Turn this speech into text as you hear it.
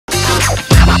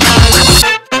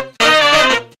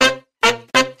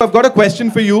I've got a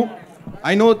question for you.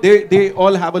 I know they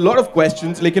all have a lot of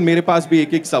questions, लेकिन मेरे पास भी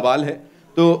एक सवाल है.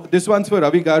 तो this one's for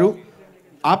Ravi Garu.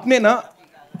 आपने ना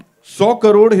 100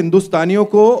 करोड़ हिंदुस्तानियों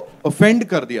को offend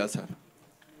कर दिया सर.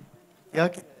 क्या?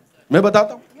 मैं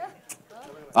बताता हूँ.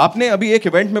 आपने अभी एक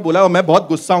इवेंट में बोला और मैं बहुत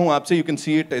गुस्सा हूँ आपसे. You can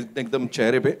see it एकदम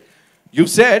चेहरे पे. You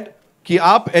said कि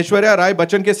आप ऐश्वर्या राय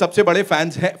बच्चन के सबसे बड़े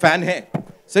फैन हैं.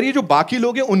 सर ये जो बाकी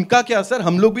लोग हैं उनका क्या सर?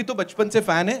 हम लोग भी तो बचपन से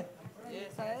फैन हैं.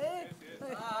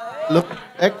 Look,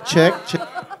 check.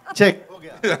 हो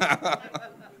गया.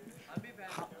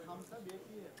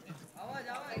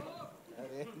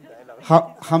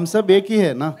 हम सब एक ही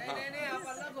है ना?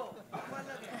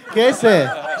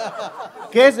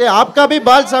 कैसे आपका भी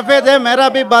बाल सफेद है, मेरा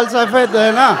भी बाल सफेद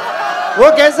है ना?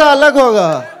 वो कैसा अलग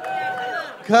होगा?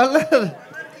 कलर.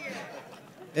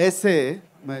 ऐसे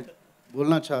मैं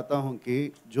बोलना चाहता हूँ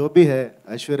कि जो भी है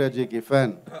ऐश्वर्या जी की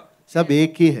फैन सब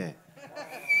एक ही है.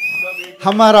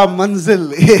 हमारा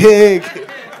मंजिल एक.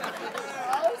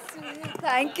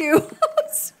 Thank you.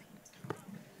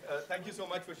 Thank you so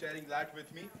much for sharing that with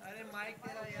me.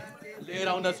 ले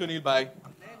रहा हूँ ना सुनील भाई.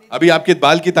 अभी आपके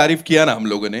बाल की तारीफ किया ना हम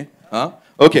लोगों ने. हाँ?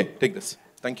 Okay, take this.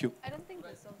 Thank you. I don't think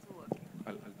this also works.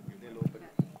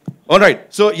 All right.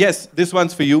 So yes, this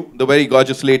one's for you, the very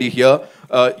gorgeous lady here.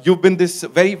 You've been this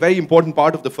very, very important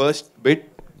part of the first bit.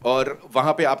 और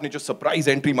वहाँ पे आपने जो surprise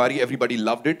entry मारी, everybody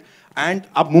loved it. And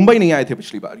आप मुंबई नहीं आए थे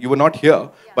पिछली बार. You were not here,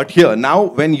 but here now,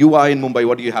 when you are in Mumbai,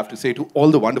 what do you have to say to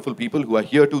all the wonderful people who are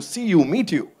here to see you,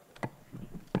 meet you?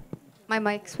 My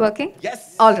mic's working?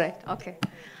 Yes. All right. Okay.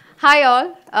 Hi all.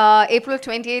 April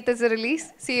 28th is the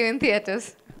release. See you in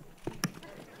theaters.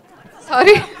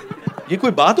 Sorry. ये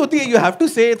कोई बात होती है? You have to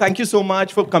say thank you so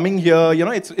much for coming here. You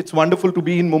know, it's wonderful to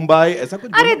be in Mumbai. ऐसा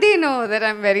कुछ? Are they know that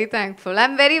I'm very thankful.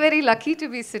 I'm very, very lucky to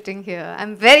be sitting here.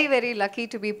 I'm very, very lucky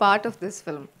to be part of this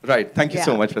film. Right. Thank you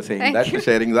so much for saying Thank that, you. for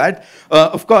sharing that.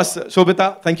 Of course,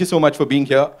 Shobita, thank you so much for being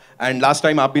here. And last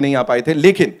time आप भी नहीं आ पाए थे.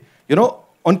 लेकिन, you know,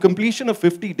 on completion of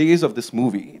 50 days of this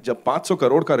movie, जब 500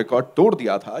 करोड़ का record तोड़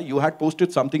दिया था, you had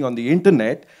posted something on the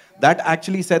internet that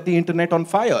actually set the internet on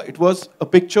fire. It was a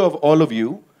picture of all of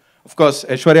you. Of course,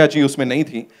 Aishwarya जी उसमें नहीं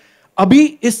थी.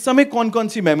 अभी इस समय कौन-कौन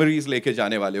सी memories लेके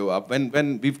जाने वाले हो आप?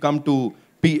 When we've come to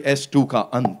PS2 का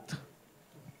अंत.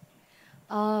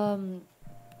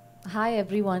 Hi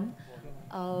everyone.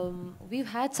 We've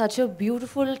had such a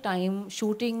beautiful time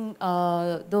shooting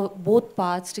the both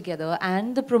parts together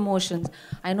and the promotions.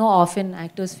 I know often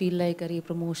actors feel like arey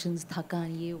promotions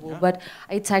thakan ye wo, but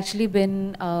it's actually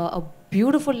been a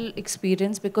beautiful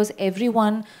experience because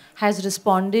everyone has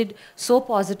responded so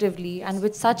positively and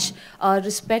with such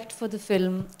respect for the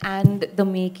film and the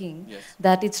making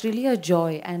that it's really a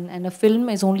joy. And a film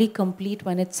is only complete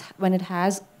when it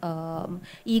has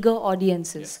eager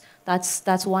audiences.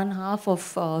 That's one half of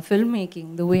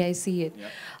filmmaking, the way I see it.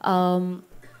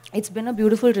 It's been a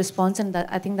beautiful response, and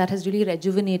I think that has really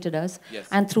rejuvenated us.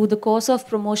 And through the course of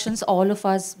promotions, all of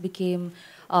us became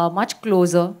much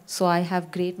closer. So I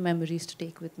have great memories to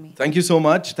take with me. Thank you so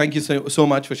much. Thank you so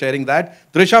much for sharing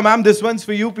that. Trisha ma'am, this one's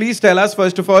for you. Please tell us,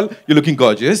 first of all, you're looking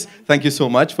gorgeous. Thank you so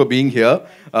much for being here.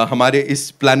 हमारे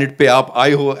इस planet पे आप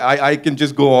आए हो. I can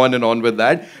just go on and on with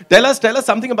that. Tell us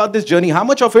something about this journey. How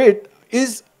much of it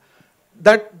is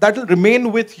that will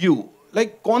remain with you?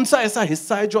 Like, कौन सा ऐसा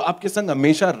हिस्सा है जो आपके संग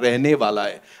हमेशा रहने वाला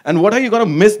है? And what are you going to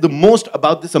miss the most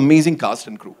about this amazing cast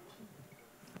and crew?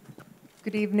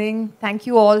 Good evening. Thank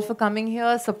you all for coming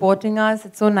here, supporting us.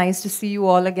 It's so nice to see you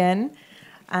all again.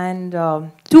 And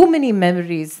too many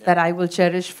memories that I will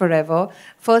cherish forever.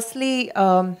 Firstly,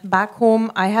 back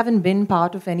home, I haven't been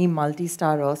part of any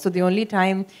multi-starrer. So the only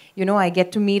time, you know, I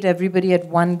get to meet everybody at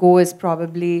one go is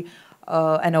probably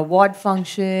an award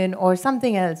function or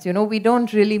something else. You know, we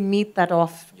don't really meet that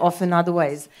often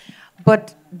otherwise.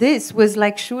 But this was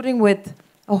like shooting with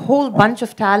a whole bunch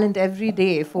of talent every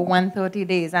day for 130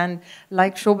 days. And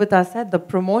like Shobita said, the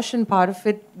promotion part of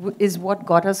it is what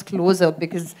got us closer,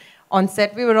 because on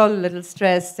set we were all a little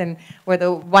stressed and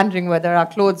wondering whether our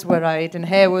clothes were right and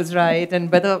hair was right and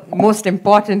whether, most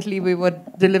importantly, we were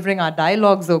delivering our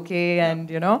dialogues okay, and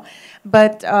you know.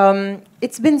 But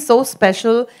it's been so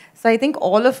special. So I think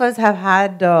all of us have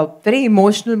had very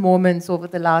emotional moments over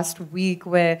the last week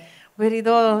where we're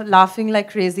either laughing like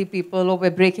crazy people or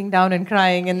we're breaking down and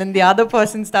crying, and then the other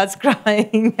person starts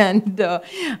crying, and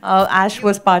Ash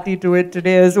was party to it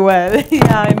today as well.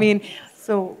 Yeah, I mean,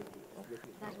 so...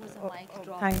 That was a mic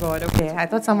drop. Thank God, okay. I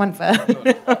thought someone fell.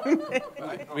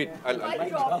 Wait,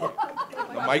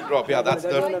 the mic drop, yeah, that's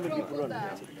the...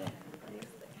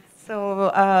 So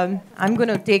I'm going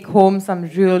to take home some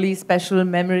really special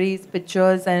memories,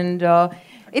 pictures, and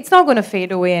it's not going to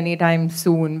fade away anytime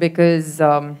soon because,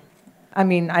 I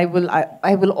mean, I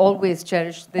will always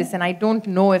cherish this, and I don't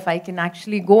know if I can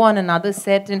actually go on another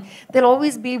set, and there'll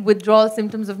always be withdrawal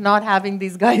symptoms of not having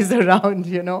these guys around,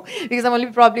 you know, because I'm only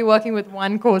probably working with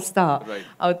one co-star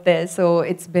out there. So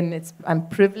I'm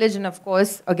privileged, and of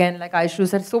course, again, like Aishu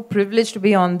said, so privileged to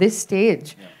be on this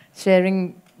stage,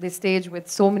 sharing this stage with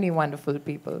so many wonderful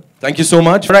people. Thank you so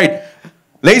much. Right.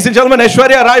 Ladies and gentlemen,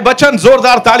 Aishwarya Rai Bachchan,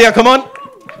 Zordar Talia, come on.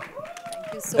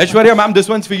 Aishwarya ma'am, this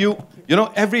one's for you. You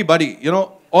know, everybody, you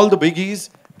know, all the biggies,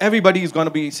 everybody is going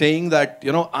to be saying that,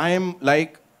 you know, I am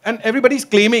like, and everybody's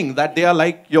claiming that they are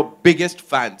like your biggest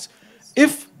fans.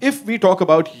 If we talk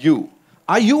about you,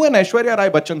 are you an Aishwarya Rai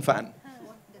Bachchan fan?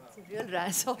 That's a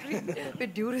real sorry.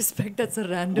 With due respect, that's a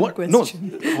random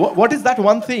question. No, what is that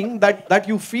one thing that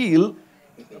you feel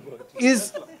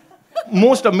is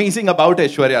most amazing about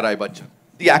Aishwarya Rai Bachchan,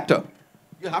 the actor?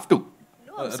 You have to.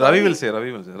 Ravi will say.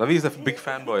 Ravi is a big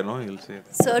fanboy, no? He'll say.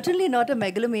 Certainly not a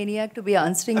megalomaniac to be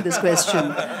answering this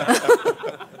question.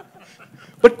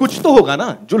 But कुछ तो होगा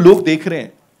ना जो लोग देख रहे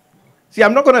हैं. See,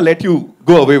 I'm not going to let you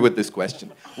go away with this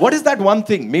question. What is that one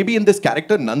thing? Maybe in this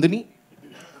character, Nandini?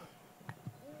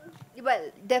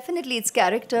 Well, definitely it's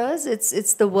characters.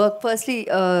 It's the work. Firstly,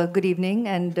 good evening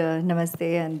and namaste,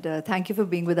 and thank you for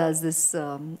being with us this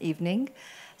evening.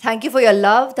 Thank you for your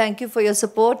love. Thank you for your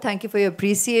support. Thank you for your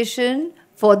appreciation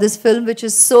for this film, which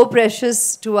is so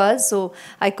precious to us. So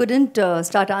I couldn't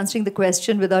start answering the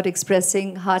question without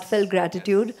expressing heartfelt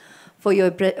gratitude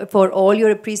for all your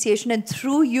appreciation, and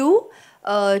through you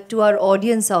to our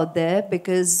audience out there,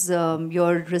 because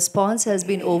your response has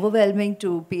been overwhelming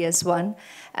to PS1,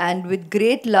 and with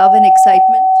great love and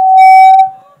excitement,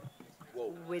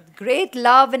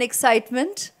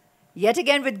 yet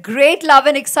again with great love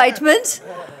and excitement,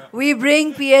 we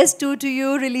bring PS2 to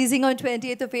you, releasing on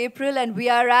 20th of April, and we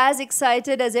are as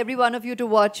excited as every one of you to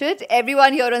watch it.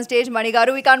 Everyone here on stage,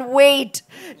 Manigaru, we can't wait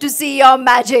to see your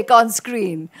magic on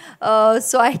screen.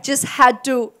 So I just had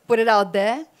to put it out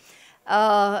there,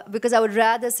 because I would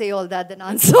rather say all that than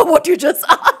answer what you just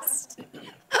asked,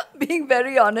 being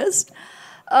very honest.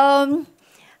 You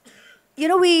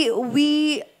know, we're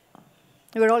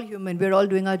all human, we're all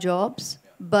doing our jobs.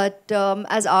 But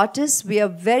as artists, we are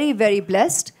very, very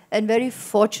blessed and very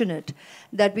fortunate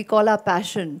that we call our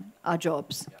passion our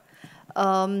jobs.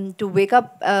 To wake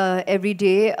up every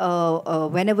day,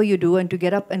 whenever you do, and to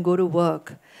get up and go to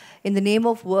work. In the name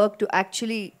of work, to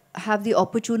actually have the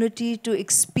opportunity to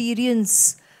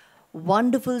experience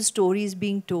wonderful stories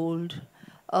being told,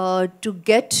 to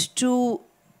get to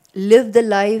live the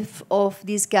life of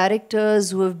these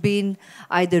characters who have been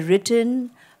either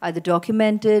written, either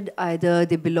documented, either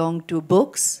they belong to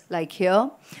books, like here,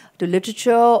 to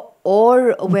literature,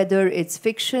 or whether it's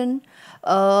fiction.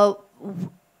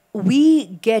 We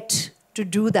get to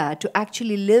do that, to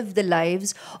actually live the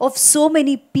lives of so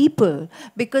many people,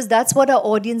 because that's what our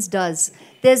audience does.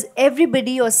 There's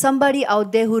everybody or somebody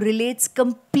out there who relates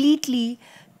completely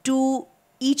to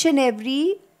each and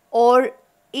every or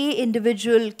a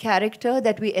individual character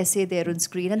that we essay there on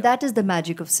screen, and that is the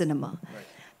magic of cinema. Right.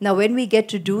 Now, when we get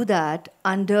to do that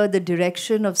under the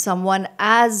direction of someone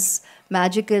as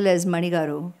magical as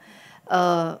Manigaru,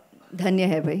 dhanya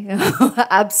hai bhai.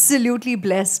 Absolutely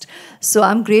blessed. So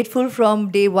I'm grateful from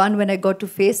day one when I got to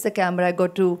face the camera. I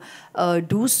got to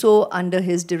do so under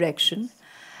his direction.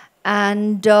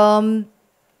 And, you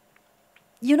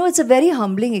know, it's a very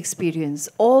humbling experience.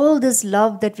 All this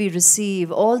love that we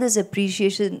receive, all this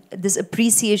appreciation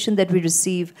that we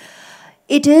receive,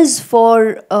 it is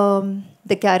for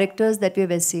the characters that we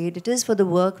have essayed. It is for the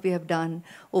work we have done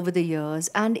over the years.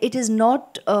 And it is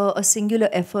not a singular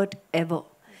effort ever.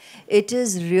 It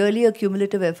is really a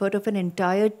cumulative effort of an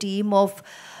entire team of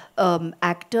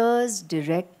actors,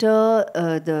 director,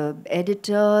 the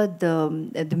editor,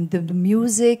 the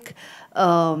music,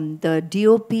 the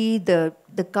DOP, the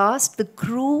cast, the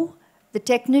crew, the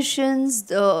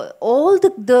technicians, all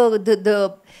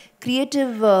the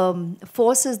creative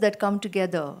forces that come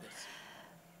together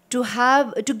to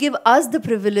give us the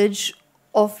privilege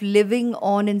of living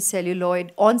on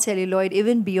celluloid,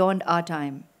 even beyond our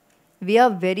time. We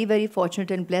are very, very fortunate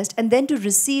and blessed. And then to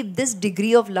receive this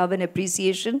degree of love and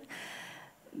appreciation,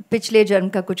 pichle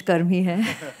janm ka kuch karm hi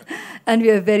hai. And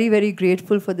we are very, very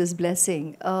grateful for this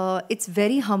blessing. It's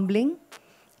very humbling.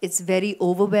 It's very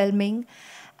overwhelming.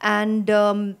 And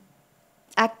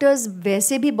actors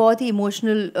वैसे भी बहुत ही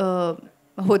emotional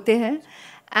होते हैं.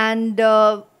 And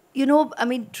you know, I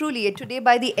mean, truly, today,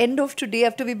 by the end of today,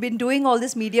 after we've been doing all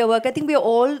this media work, I think we're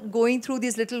all going through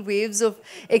these little waves of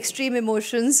extreme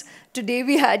emotions. Today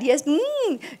we had, yes,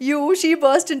 she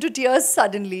burst into tears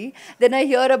suddenly. Then I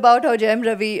hear about how Jayam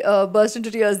Ravi burst into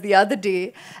tears the other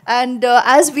day. And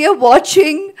as we are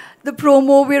watching the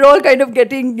promo, we're all kind of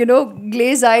getting, you know,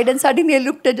 glaze-eyed. And suddenly I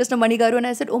looked at just Mani Garu and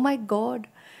I said, oh my God.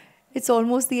 It's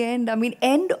almost the end. I mean,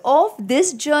 end of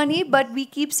this journey, but we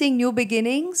keep seeing new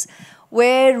beginnings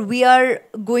where we are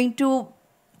going to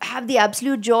have the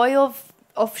absolute joy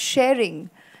of sharing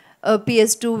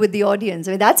PS2 with the audience.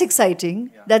 I mean, that's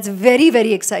exciting. Yeah. That's very,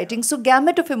 very exciting. So,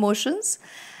 gamut of emotions.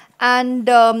 And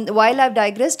while I've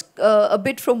digressed a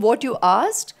bit from what you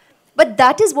asked, but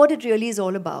that is what it really is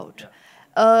all about.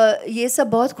 ये सब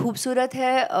बहुत खूबसूरत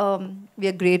है. We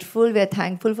are grateful, we are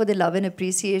thankful for the love and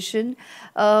appreciation.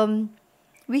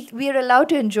 We are allowed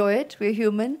to enjoy it, we're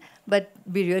human, but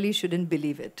we really shouldn't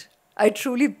believe it.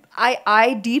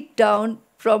 I deep down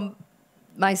from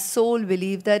my soul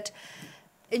believe that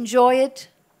enjoy it,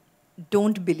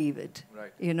 don't believe it.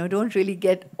 Right. You know, don't really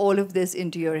get all of this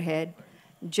into your head.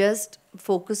 Right. Just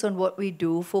focus on what we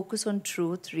do, focus on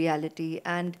truth, reality,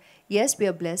 and yes, we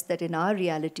are blessed that in our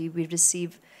reality we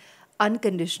receive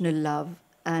unconditional love.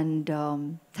 And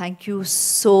thank you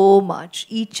so much,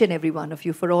 each and every one of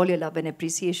you, for all your love and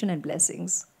appreciation and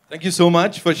blessings. Thank you so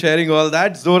much for sharing all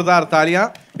that. Zordar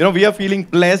Talia. You know, we are feeling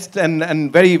blessed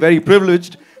and very, very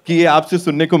privileged कि ये आपसे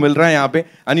सुनने को मिल रहा है यहाँ पे.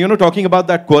 And you know, talking about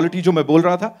that quality जो मैं बोल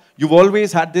रहा था, you've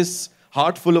always had this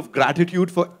heart full of gratitude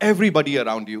for everybody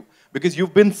around you. Because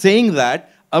you've been saying that,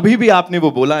 अभी भी आपने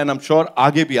वो बोला, and I'm sure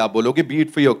आगे भी आप बोलोगे, be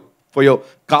it for your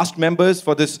cast members,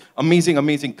 for this amazing,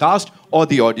 amazing cast, or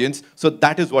the audience. So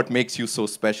that is what makes you so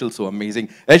special, so amazing.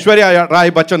 Aishwarya Rai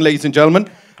Bachchan, ladies and gentlemen.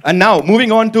 And now,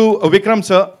 moving on to Vikram,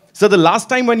 sir. So the last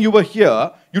time when you were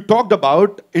here, you talked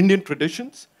about Indian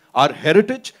traditions, our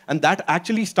heritage, and that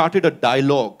actually started a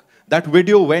dialogue. That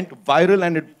video went viral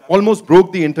and it almost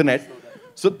broke the internet.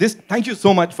 So thank you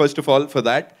so much, first of all, for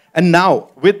that. And now,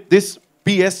 with this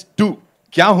PS2,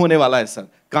 क्या होने वाला है, sir?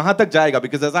 कहाँ तक जाएगा?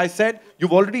 Because as I said,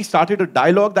 you've already started a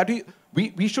dialogue that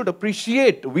we should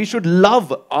appreciate, we should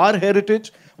love our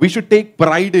heritage, we should take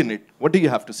pride in it. What do you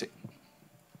have to say?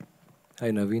 Hi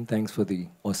Naveen, thanks for the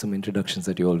awesome introductions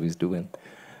that you always do, and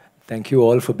thank you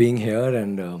all for being here,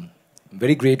 and I'm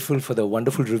very grateful for the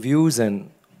wonderful reviews and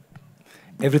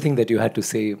everything that you had to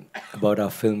say about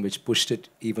our film, which pushed it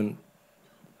even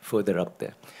further up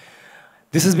there.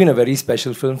 This has been a very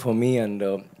special film for me,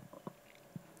 and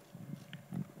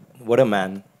what a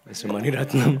man, Mr. Mani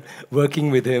Ratnam. Working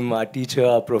with him, our teacher,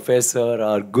 our professor,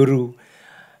 our guru,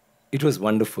 it was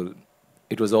wonderful.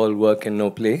 It was all work and no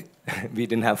play. We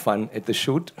didn't have fun at the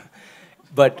shoot,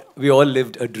 but we all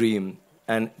lived a dream.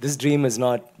 And this dream is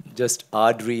not just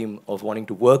our dream of wanting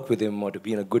to work with him or to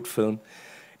be in a good film.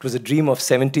 It was a dream of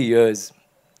 70 years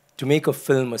to make a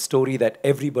film, a story that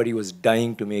everybody was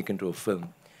dying to make into a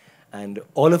film. And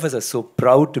all of us are so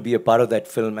proud to be a part of that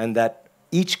film, and that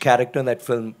each character in that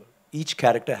film, each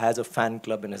character has a fan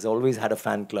club and has always had a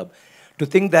fan club. To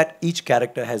think that each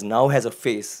character now has a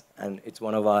face, and it's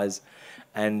one of ours.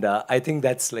 And I think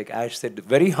that's, like Ash said,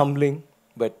 very humbling,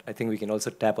 but I think we can also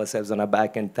tap ourselves on our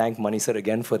back and thank Mani sir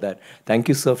again for that. Thank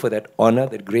you, sir, for that honor,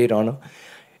 that great honor.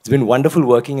 It's been wonderful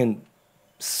working in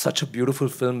such a beautiful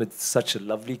film with such a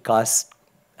lovely cast,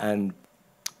 and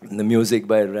the music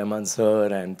by RAHMAN sir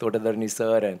and Totadarni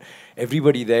sir and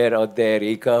everybody out there,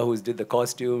 Eka who did the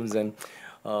costumes, and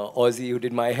Ozzy who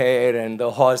did my hair, and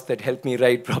the horse that helped me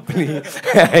write properly.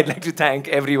 I'd like to thank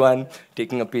everyone,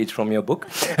 taking a page from your book.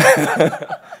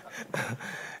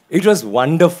 It was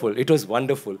wonderful, it was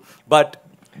wonderful. But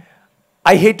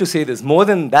I hate to say this, more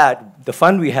than that, the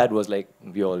fun we had was like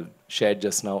we all shared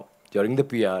just now. During the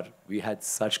PR, we had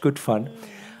such good fun.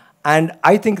 And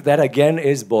I think that again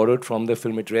is borrowed from the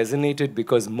film. It resonated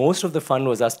because most of the fun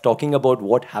was us talking about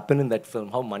what happened in that film,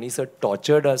 how Mani sir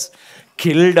tortured us,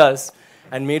 killed us,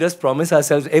 and made us promise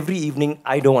ourselves every evening,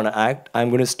 I don't want to act. I'm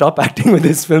going to stop acting with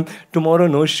this film. Tomorrow,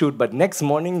 no shoot. But next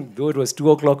morning, though it was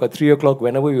 2 o'clock or 3 o'clock,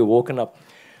 whenever we were woken up,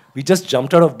 we just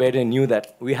jumped out of bed and knew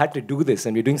that we had to do this,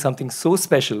 and we're doing something so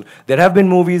special. There have been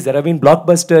movies, there have been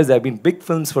blockbusters, there have been big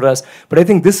films for us, but I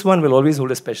think this one will always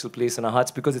hold a special place in our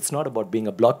hearts because it's not about being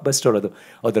a blockbuster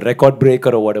or the record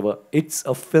breaker or whatever. It's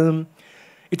a film,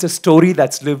 it's a story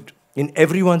that's lived in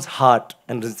everyone's heart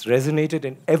and has resonated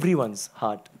in everyone's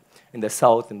heart in the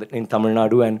South, in Tamil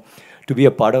Nadu, and to be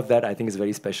a part of that, I think is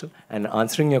very special. And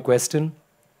answering your question,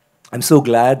 I'm so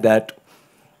glad that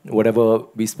whatever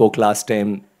we spoke last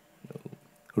time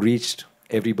reached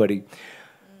everybody.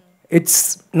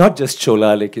 it's not just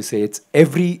Chola, like you say. It's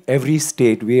every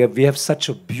state. We have such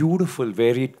a beautiful,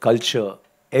 varied culture.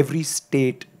 Every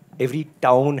state, every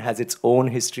town has its own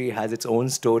history, has its own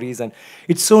stories, and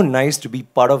it's so nice to be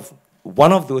part of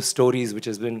one of those stories, which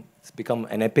has become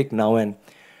an epic now. And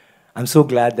I'm so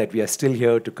glad that we are still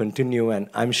here to continue, and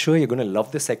I'm sure you're going to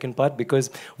love the second part, because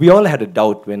we all had a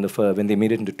doubt when they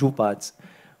made it into 2 parts.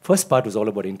 First part was all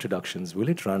about introductions. Will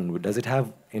it run? Does it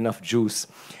have enough juice?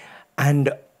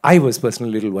 And I was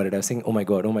personally a little worried. I was saying, oh my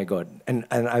God, oh my God. And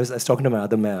I was talking to my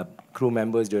other crew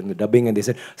members during the dubbing, and they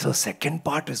said, so second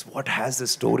part is what has the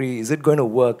story? Is it going to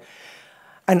work?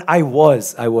 And I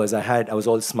was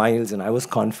all smiles, and I was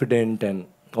confident, and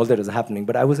all that was happening,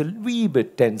 but I was a wee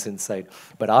bit tense inside.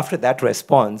 But after that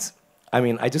response, I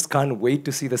mean, I just can't wait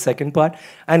to see the second part.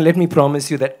 And let me promise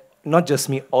you that not just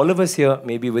me, all of us here,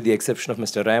 maybe with the exception of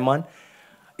Mr. Rahman,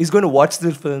 is going to watch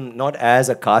the film not as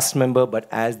a cast member, but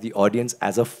as the audience,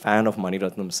 as a fan of Mani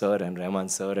Ratnam sir and Rahman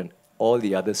sir and all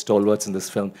the other stalwarts in this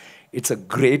film. It's a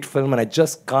great film, and I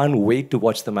just can't wait to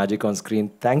watch the magic on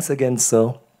screen. Thanks again,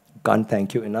 sir. Can't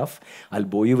thank you enough. I'll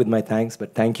bore you with my thanks,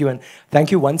 but thank you, and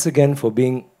thank you once again for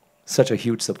being such a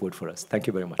huge support for us. Thank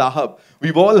you very much. Sahab,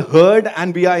 we've all heard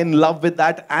and we are in love with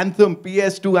that anthem,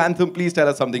 PS2 anthem. Please tell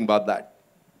us something about that.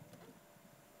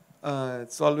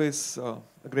 It's always a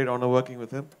great honor working with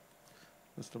him,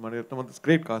 Mr. Mani Ratnam. This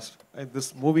great cast. And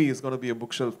this movie is going to be a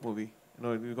bookshelf movie. You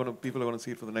know, people are going to see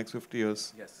it for the next 50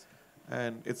 years. Yes.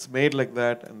 And it's made like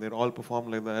that, and they're all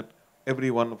performed like that.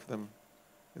 Every one of them.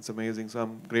 It's amazing. So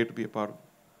I'm great to be a part of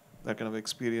that kind of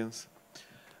experience.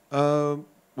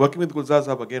 Working with Gulzar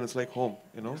Saab, again, it's like home,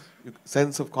 you know.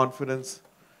 Sense of confidence,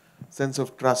 sense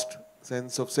of trust,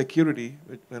 sense of security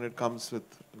when it comes with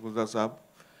Gulzar Saab.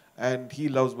 And he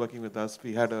loves working with us.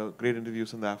 We had a great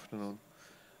interviews in the afternoon.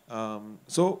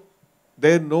 So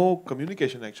there's no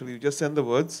communication, actually. You just send the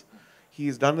words.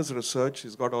 He's done his research.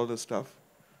 He's got all this stuff.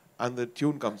 And the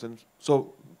tune comes in.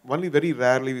 So only very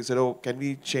rarely we said, oh, can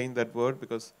we change that word?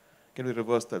 Because can we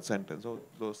reverse that sentence? Oh,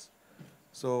 those.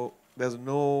 So there's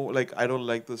no, like, I don't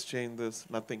like this, change this,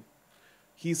 nothing.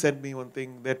 He sent me one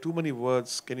thing, there are too many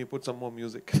words, can you put some more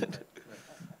music?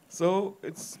 So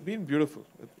it's been beautiful.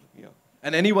 Yeah.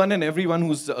 And anyone and everyone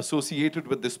who's associated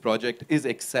with this project is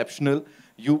exceptional.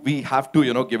 We have to,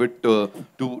 you know, give it to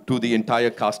the entire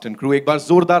cast and crew. Ek baar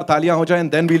zordar taaliyan ho jaye,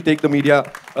 and then we'll take the media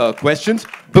questions.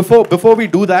 Before we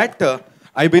do that,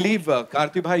 I believe,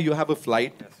 Karthi bhai, you have a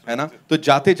flight, hai na? So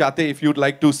jate, if you'd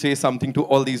like to say something to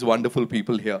all these wonderful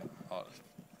people here.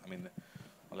 I mean,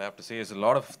 all I have to say is a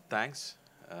lot of thanks.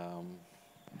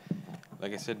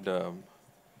 Like I said,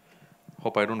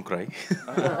 hope I don't cry.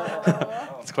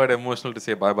 It's quite emotional to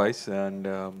say bye-byes, and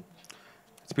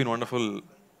it's been wonderful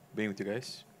being with you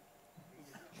guys.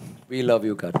 We love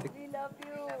you, Karthik. We love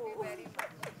you.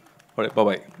 All right,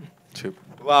 bye-bye. Chip.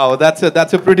 Wow, that's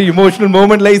a pretty emotional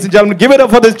moment, ladies and gentlemen. Give it up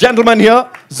for this gentleman here.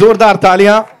 Zordar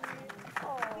taaliyan.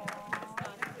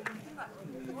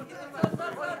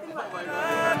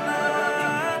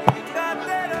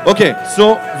 Okay,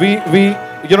 so we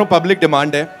you know, public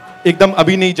demand hai. Ekdam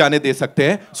abhi nahi jaane de sakte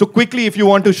hai. So quickly, if you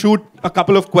want to shoot a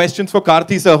couple of questions for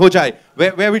Karthi sir, ho jaye.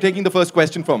 Where are we taking the first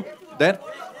question from? There?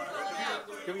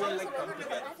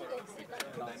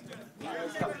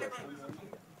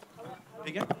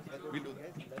 Okay? We'll do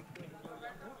that.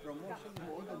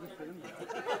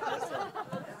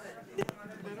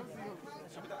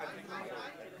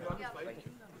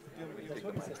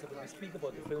 Speak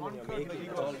about the film and you're making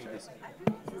it all this.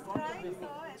 It's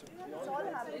all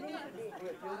happening today.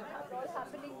 It's all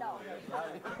happening now.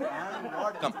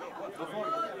 Come.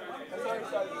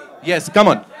 Yes, come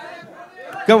on.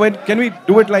 Come on. Can we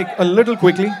do it like a little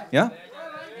quickly? Yeah?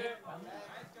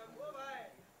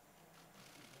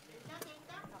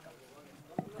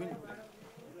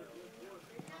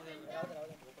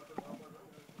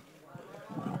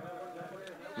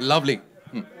 Lovely.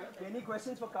 Any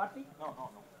questions for Karthi?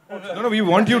 No, we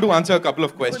want you to answer a couple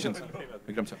of questions.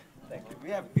 Vikram sir. Thank you.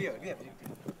 We have.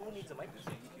 Who needs a mic?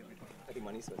 I think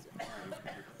Mani sir.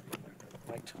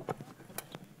 Right.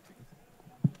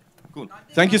 Cool.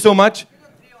 Thank you so much.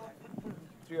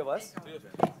 Three of us.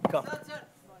 Come.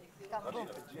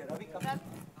 Ravi, come.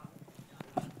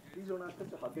 Please don't ask them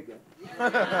to hug again.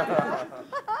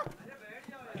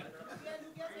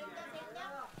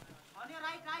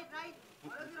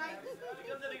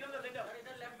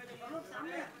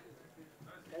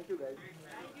 Thank you, guys.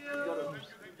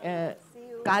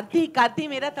 Karti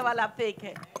मेरा सवाल आपसे एक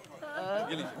है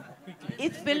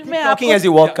इस film में Talking as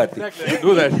you walk, Karthi.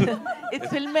 Do that. इस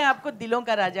film में आपको दिलों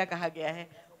का राजा कहा गया है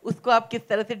उसको आप किस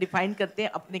तरह से डिफाइन करते हैं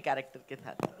अपने कैरेक्टर के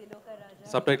साथ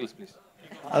Subtitles, please.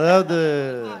 அதாவது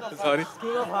Sorry.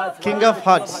 King of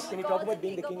Hearts. Can you talk about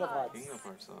being the King of Hearts? King of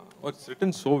Hearts. Oh, it's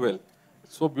written so well.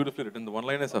 It's so beautifully written. The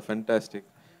one-liners are fantastic.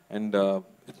 And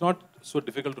it's not so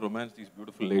difficult to romance these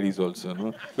beautiful ladies also. No?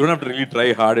 You don't have to really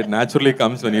try hard. It naturally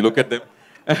comes when you look at them.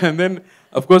 And then,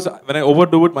 of course, when I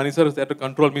overdo it, Mani sir is there to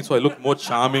control me, so I look more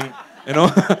charming. You know,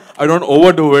 I don't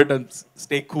overdo it and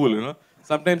stay cool. You know,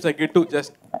 sometimes I get to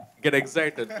just get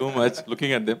excited too much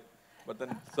looking at them, but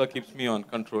then sir keeps me on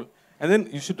control. And then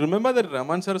you should remember that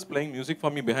Rahman sir is playing music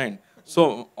for me behind,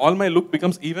 so all my look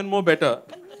becomes even more better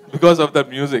because of that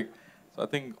music. So I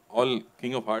think all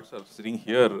King of Hearts are sitting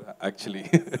here actually.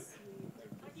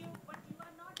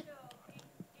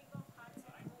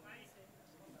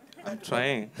 I'm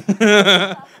trying.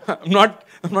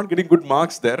 I'm not getting good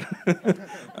marks there.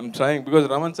 I'm trying because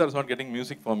Raman sir is not getting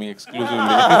music for me exclusively.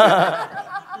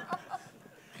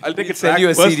 I'll take it send you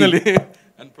a CD. personally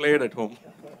and play it at home.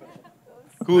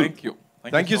 Cool. Thank you.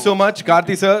 Thank you so much,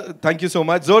 Karthi sir. Thank you so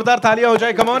much. Zordar thaliya ho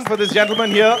jaye. Come on for this gentleman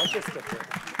here.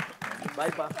 Bye,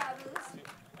 Pa.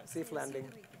 Safe landing.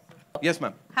 Yes,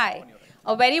 ma'am. Hi.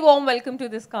 A very warm welcome to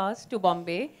this cast, to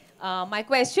Bombay. My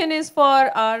question is for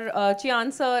our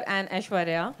Chian sir and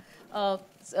Aishwarya.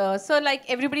 Sir, like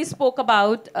everybody spoke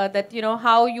about that, you know,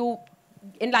 how you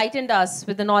enlightened us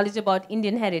with the knowledge about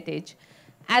Indian heritage.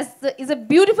 Is a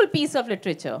beautiful piece of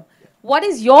literature. What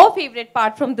is your favorite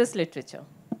part from this literature?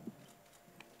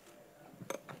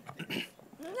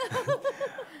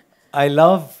 I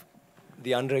love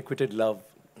the unrequited love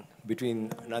between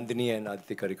Nandini and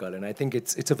Aditya Karikal, and I think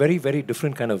it's a very, very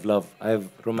different kind of love. I've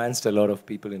romanced a lot of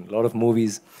people in a lot of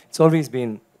movies. It's always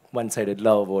been one-sided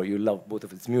love, or you love both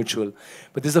of it's mutual.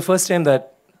 But this is the first time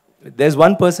that there's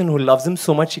one person who loves him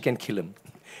so much he can kill him.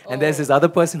 And there's this other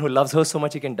person who loves her so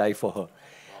much he can die for her.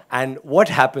 And what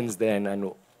happens then?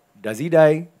 And does he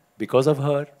die because of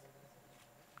her?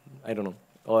 I don't know.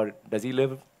 Or does he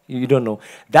live? You don't know.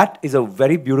 That is a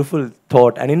very beautiful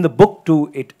thought. And in the book too,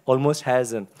 it almost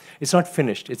has it's not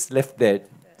finished. It's left there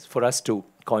for us to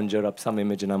conjure up some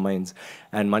image in our minds.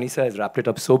 And Manisa has wrapped it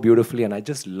up so beautifully, and I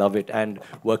just love it. And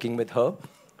working with her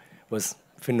was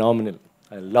phenomenal.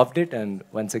 I loved it, and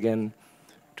once again,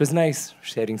 it was nice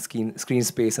sharing screen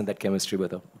space and that chemistry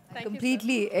with her.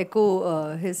 Completely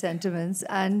echo his sentiments.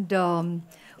 And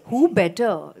who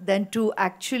better than to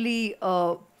actually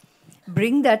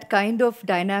bring that kind of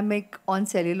dynamic on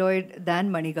celluloid than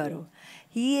Manigaru.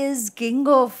 He is king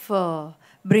of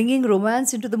bringing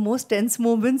romance into the most tense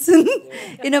moments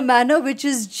in a manner which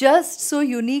is just so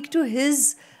unique to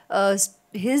his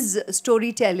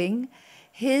storytelling,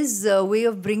 his way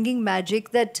of bringing magic,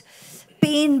 that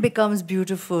pain becomes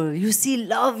beautiful. You see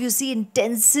love, you see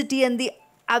intensity, and the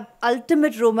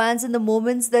ultimate romance in the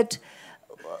moments that,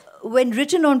 when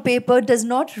written on paper, does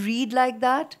not read like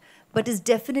that, but is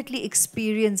definitely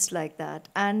experienced like that.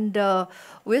 And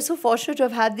we're so fortunate to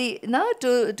have had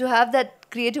to have that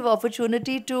creative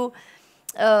opportunity to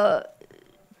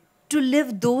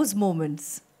live those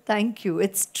moments. Thank you.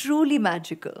 It's truly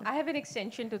magical. I have an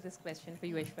extension to this question for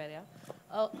you, Aishwarya.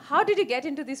 How did you get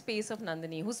into the space of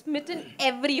Nandini, who's smitten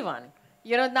everyone?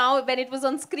 You know, now when it was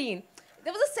on screen,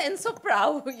 there was a sense of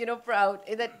proud,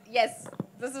 that yes,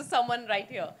 this is someone right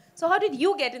here. So how did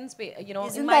you get in space?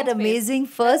 Isn't that amazing?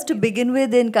 First, to begin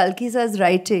with, in Kalkisa's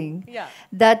writing,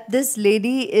 that this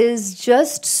lady is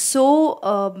just so,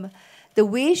 the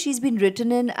way she's been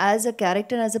written in as a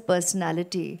character and as a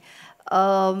personality,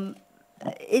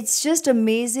 it's just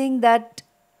amazing that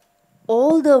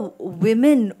all the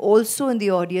women also in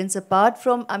the audience, apart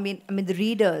from, I mean the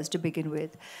readers to begin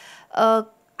with,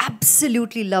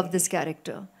 absolutely love this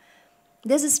character.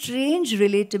 There's a strange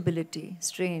relatability,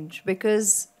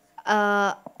 because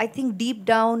I think deep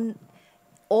down,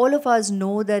 all of us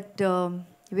know that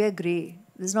we are grey.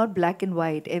 There's not black and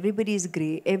white. Everybody is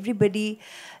grey. Everybody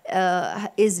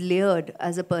is layered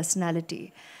as a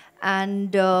personality.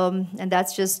 And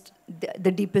that's just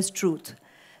the deepest truth.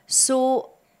 So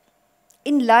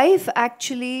in life,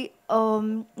 actually,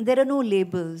 there are no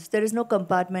labels. There is no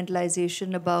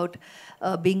compartmentalization about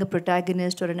being a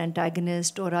protagonist or an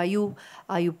antagonist, or are you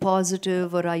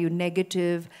positive or are you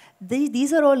negative.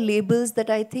 These are all labels that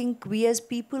I think we as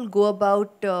people go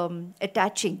about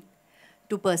attaching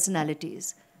to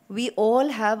personalities. We all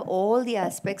have all the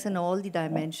aspects and all the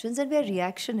dimensions, and we are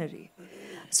reactionary.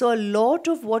 So a lot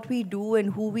of what we do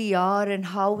and who we are and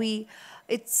how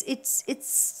it's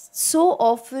so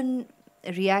often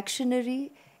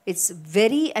reactionary. It's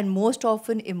very and most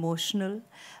often emotional.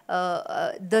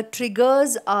 The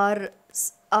triggers are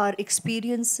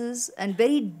experiences, and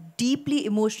very deeply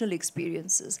emotional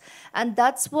experiences. And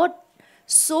that's what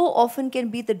so often can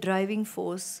be the driving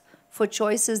force for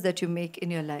choices that you make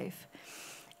in your life.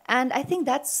 And I think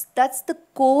that's the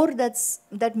core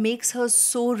that makes her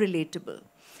so relatable.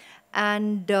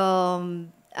 And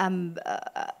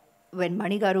when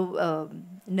Mani Garu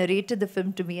narrated the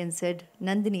film to me and said,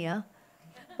 Nandiniya,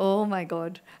 oh my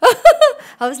God.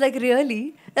 I was like,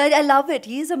 really? I love it.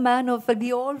 He's a man of,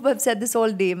 we all have said this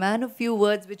all day, man of few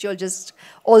words, which you all just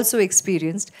also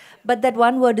experienced. But that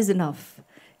one word is enough.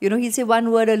 You know, he'll say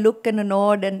one word, a look and a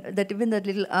nod, and that even that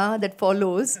little that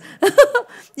follows.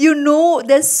 You know,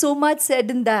 there's so much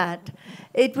said in that.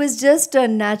 It was just a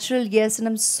natural yes, and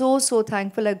I'm so, so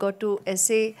thankful I got to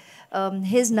essay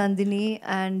his Nandini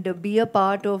and be a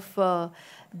part of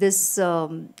this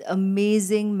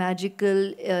amazing,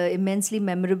 magical, immensely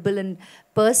memorable, and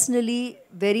personally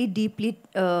very deeply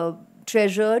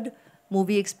treasured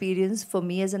movie experience for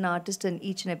me as an artist and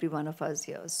each and every one of us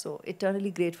here. So eternally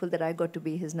grateful that I got to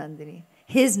be his Nandini.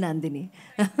 His Nandini.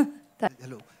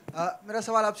 Hello, मेरा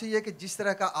सवाल आपसे ये है कि जिस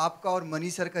तरह का आपका और मनी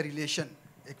सर का रिलेशन,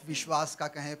 एक विश्वास का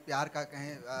कहें, प्यार का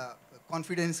कहें,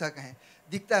 कॉन्फिडेंस का कहें,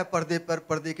 दिखता है पर्दे पर,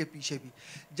 पर्दे के पीछे भी.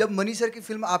 जब मनी सर की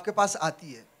फिल्म आपके पास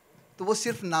आती है, तो वो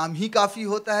सिर्फ नाम ही काफ़ी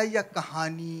होता है या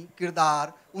कहानी,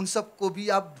 किरदार, उन सब को भी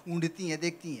आप ढूंढती हैं,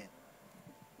 देखती हैं?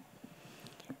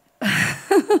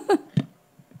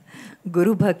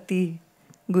 गुरु भक्ति,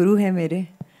 गुरु है मेरे.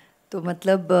 तो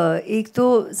मतलब एक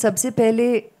तो सबसे पहले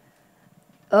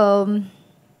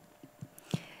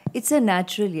इट्स अ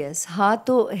नेचुरल यस. हाँ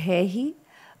तो है ही.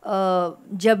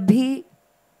 जब भी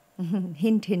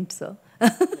हिंट हिंट सर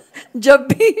जब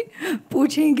भी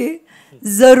पूछेंगे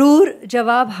ज़रूर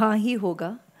जवाब हाँ ही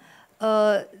होगा.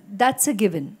 That's a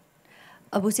given.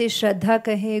 अब उसे श्रद्धा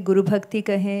कहें, गुरु भक्ति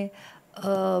कहें,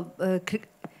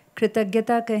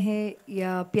 कृतज्ञता कहें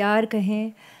या प्यार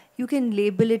कहें, you can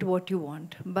label it what you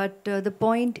want. But the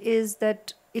point is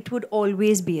that it would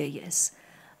always be a yes.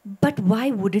 But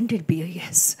why wouldn't it be a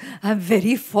yes? I'm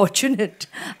very fortunate.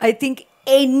 I think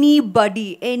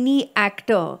anybody, any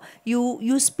actor,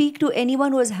 you speak to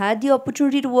anyone who has had the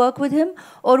opportunity to work with him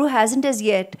or who hasn't as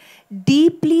yet,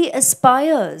 deeply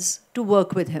aspires to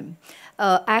work with him.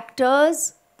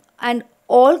 Actors and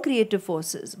all creative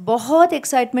forces, बहुत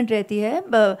excitement रहती है.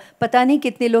 पता नहीं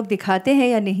कितने लोग दिखाते हैं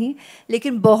या नहीं,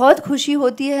 लेकिन बहुत खुशी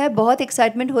होती है, बहुत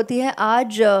excitement होती है.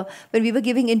 आज when we were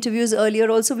giving interviews earlier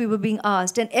also we were being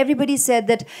asked and everybody said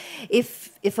that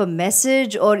if a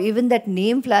message or even that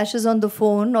name flashes on the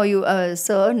phone or you,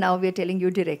 sir, now we are telling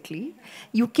you directly,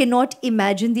 you cannot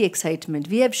imagine the excitement.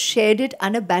 We have shared it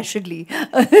unabashedly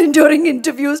during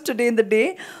interviews today in the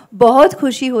day. बहुत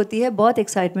खुशी होती है, बहुत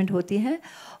excitement होती है.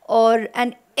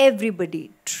 And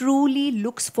everybody truly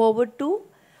looks forward to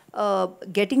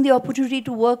getting the opportunity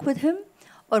to work with him.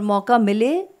 और मौका मिले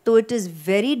तो it is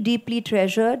very deeply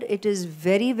treasured. It is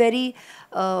very, very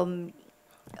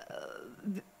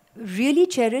really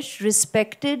cherished,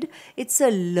 respected. It's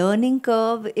a learning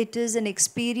curve. It is an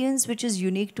experience which is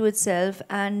unique to itself,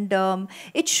 and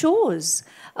it shows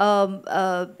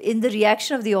in the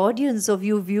reaction of the audience, of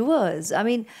you viewers. I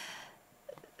mean,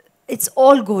 it's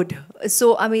all good.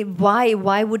 So, I mean,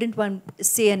 why wouldn't one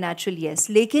say a natural yes?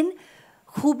 लेकिन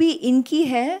खूबी इनकी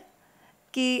है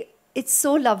कि it's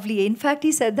so lovely. In fact,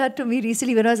 he said that to me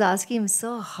recently when I was asking him,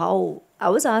 sir, how? I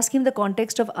was asking him the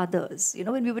context of others. You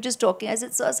know, when we were just talking, I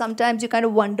said, sir, sometimes you kind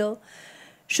of wonder,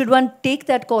 should one take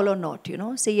that call or not? You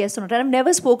know, say yes or not. And I've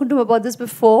never spoken to him about this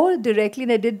before directly,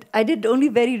 and I did only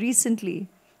very recently,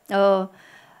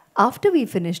 after we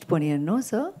finished Ponniyin, no,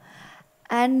 sir?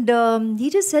 And he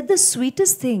just said the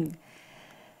sweetest thing.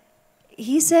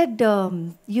 He said,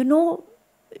 you know,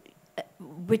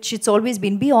 which it's always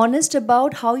been, be honest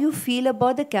about how you feel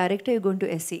about the character you're going to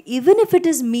essay. Even if it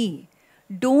is me,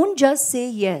 don't just say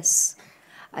yes.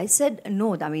 I said,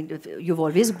 no, I mean, you've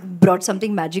always brought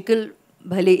something magical.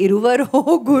 Bhale Iruvar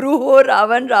ho, Guru ho,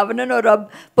 Ravanan or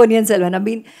Rab Ponniyin Selvan. I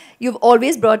mean, you've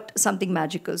always brought something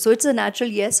magical. So it's a natural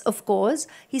yes, of course.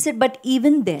 He said, but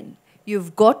even then,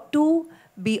 you've got to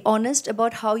be honest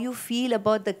about how you feel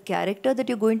about the character that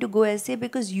you're going to go essay,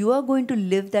 because you are going to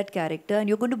live that character and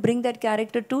you're going to bring that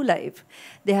character to life.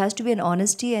 There has to be an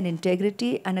honesty and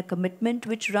integrity and a commitment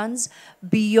which runs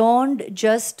beyond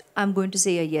just, I'm going to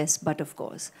say a yes, but of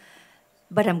course.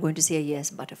 But I'm going to say a yes,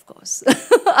 but of course.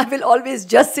 I will always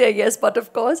just say a yes, but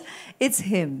of course. It's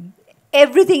him.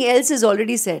 Everything else is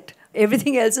already set.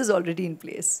 Everything else is already in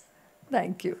place.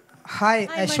 Thank you. Hi,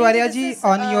 Aishwarya ji,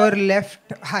 on your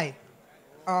left. Hi.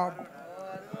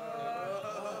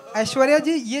 Aishwarya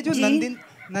जी, ये जो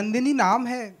नंदिनी नाम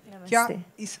है, क्या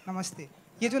इस नमस्ते,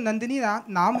 ये जो नंदिनी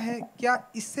नाम है, क्या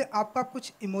इससे आपका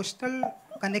कुछ इमोशनल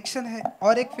कनेक्शन है?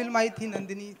 और एक फिल्म आई थी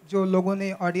नंदिनी जो लोगों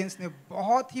ने, ऑडियंस ने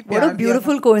बहुत ही प्यार दिया. What a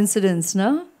beautiful coincidence,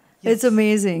 ना? It's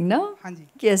amazing, no? हाँ जी.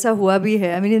 कि ऐसा हुआ भी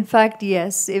है. I mean, in fact,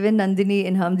 yes. Even Nandini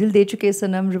in Hum Dil De Chuke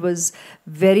Sanam was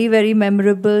very, very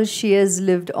memorable. She has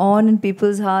lived on in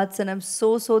people's hearts, and I'm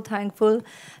so, so thankful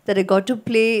that I got to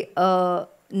play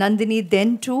Nandini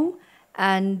then too.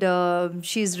 And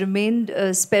she's remained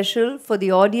special for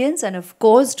the audience and, of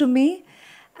course, to me.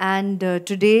 And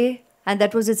today, and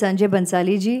that was with Sanjay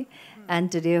Bansali ji. And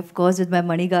today, of course, with my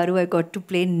Mani Garu, I got to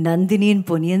play Nandini in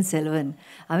Ponniyin Selvan.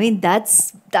 I mean,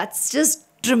 that's just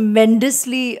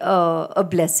tremendously a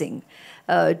blessing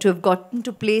to have gotten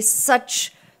to play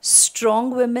such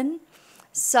strong women,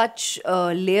 such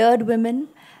layered women,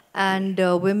 and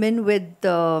women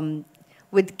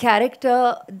with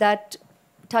character that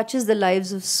touches the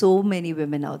lives of so many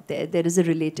women out there. There is a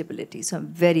relatability. So I'm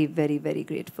very, very, very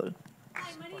grateful.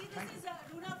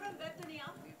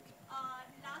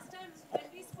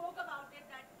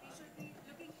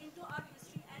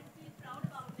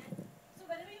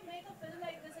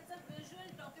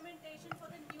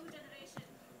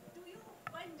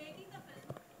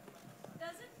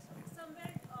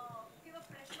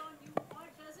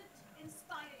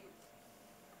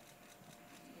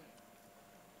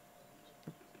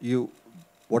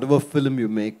 Whatever film you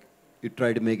make, you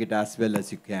try to make it as well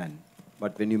as you can.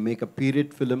 But when you make a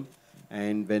period film,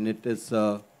 and when it is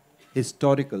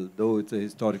historical, though it's a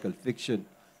historical fiction,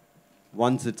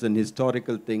 once it's an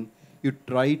historical thing, you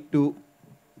try to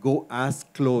go as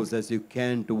close as you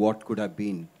can to what could have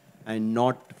been, and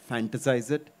not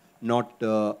fantasize it, not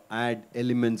add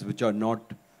elements which are not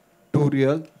too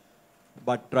real,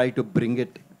 but try to bring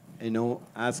it,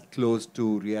 as close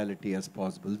to reality as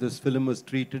possible. This film was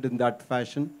treated in that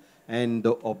fashion, and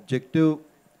the objective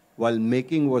while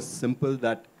making was simple,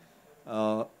 that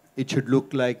it should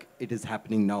look like it is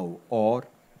happening now, or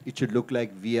it should look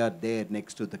like we are there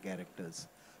next to the characters.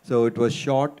 So it was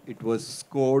shot, it was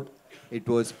scored, it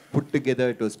was put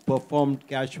together, it was performed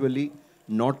casually,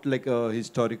 not like a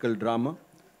historical drama.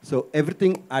 So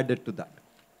everything added to that.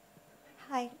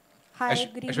 Hi. Hi,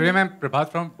 good evening. Aishwarya ma'am, Prabhat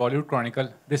from Bollywood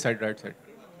Chronicle. This side, right side.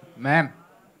 Ma'am,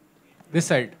 this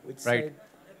side, Which right. side?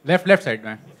 Left side,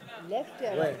 ma'am. Left,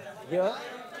 yeah. Where? Here?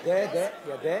 There,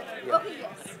 yeah, there. Yeah. Okay,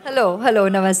 yes. Hello,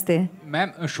 namaste.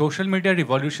 Ma'am, social media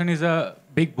revolution is a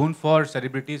big boon for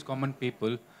celebrities, common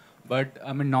people. But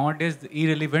I mean, nowadays, the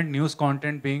irrelevant news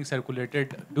content being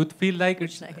circulated, do you feel like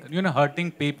it's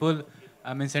hurting people,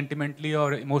 I mean, sentimentally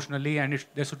or emotionally, and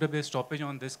there should be a stoppage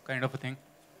on this kind of a thing?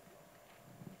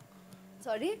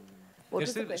 Sorry? What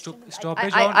was the question?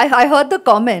 I I heard the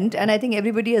comment, and I think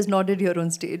everybody has nodded here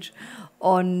on stage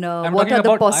on what are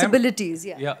the possibilities.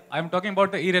 Yeah, I'm talking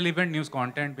about the irrelevant news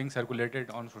content being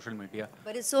circulated on social media.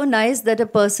 But it's so nice that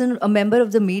a member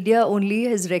of the media only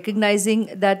is recognizing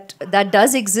that that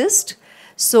does exist.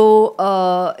 So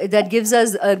that gives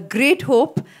us a great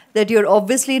hope that you're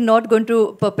obviously not going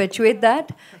to perpetuate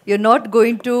that. You're not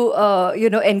going to,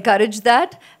 encourage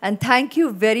that. And thank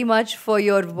you very much for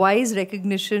your wise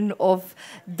recognition of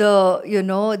the,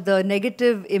 the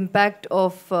negative impact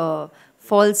of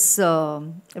false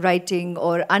writing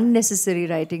or unnecessary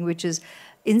writing, which is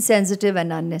insensitive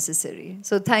and unnecessary.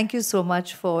 So thank you so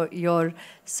much for your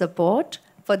support,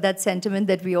 for that sentiment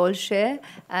that we all share,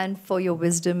 and for your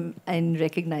wisdom in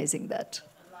recognizing that.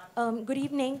 Good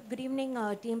evening,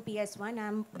 team PS1.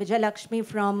 I'm Vijay Lakshmi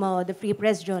from the Free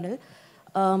Press Journal.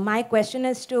 My question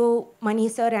is to Mani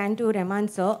sir and to Rahman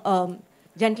sir.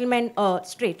 Gentlemen,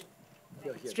 straight.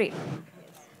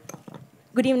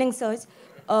 Good evening, sirs.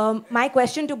 My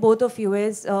question to both of you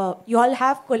is, you all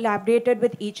have collaborated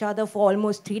with each other for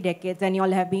almost 3 decades, and you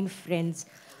all have been friends.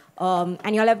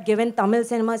 And you all have given Tamil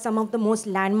cinema some of the most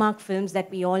landmark films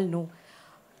that we all know.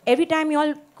 Every time you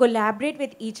all collaborate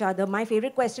with each other, my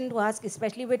favorite question to ask,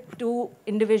 especially with two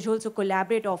individuals who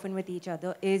collaborate often with each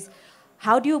other, is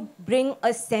how do you bring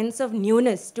a sense of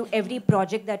newness to every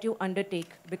project that you undertake?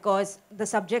 Because the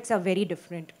subjects are very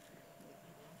different.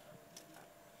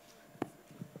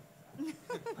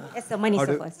 Yes, sir, Mani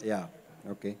sir first. Yeah,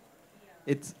 okay.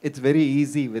 It's very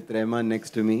easy with Rahman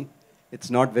next to me. It's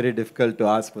not very difficult to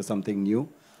ask for something new.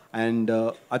 And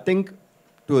I think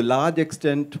to a large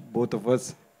extent, both of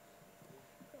us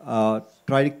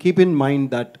try to keep in mind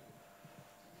that,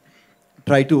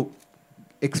 try to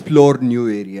explore new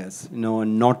areas,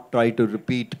 and not try to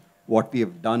repeat what we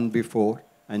have done before,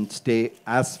 and stay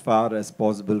as far as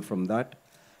possible from that.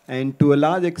 And to a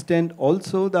large extent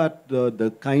also that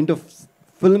the kind of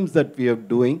films that we are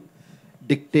doing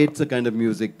dictates the kind of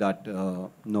music that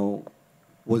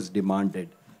was demanded.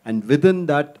 And within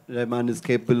that, Rahman is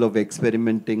capable of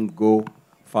experimenting, go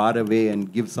far away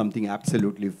and give something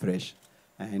absolutely fresh.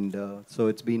 And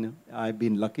so I've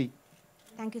been lucky.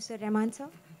 Thank you, sir. Rahman sir?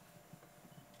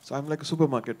 So I'm like a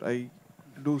supermarket. I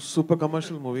do super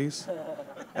commercial movies.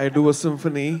 I do a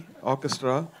symphony,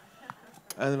 orchestra,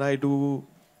 and then I do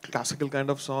classical kind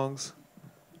of songs.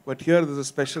 But here there's a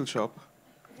special shop.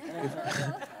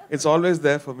 It's always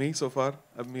there for me so far.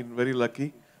 I've been very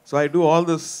lucky. So I do all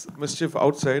this mischief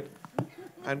outside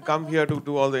and come here to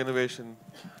do all the innovation.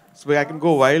 So I can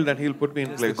go wild and he'll put me in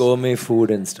Just place. the gourmet food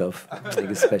and stuff. Like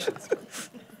a special.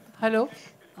 Hello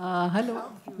hello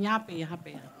यहाँ पे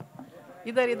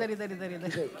इधर इधर इधर इधर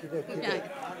इधर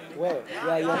Where?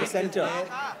 Yeah, you're the center.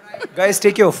 Guys,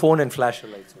 take your phone and flash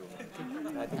your lights.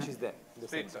 I think she's there. The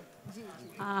center.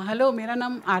 Hello मेरा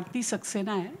नाम आरती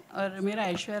सक्सेना है और मेरा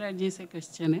ऐश्वर्या जी से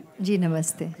क्वेश्चन है जी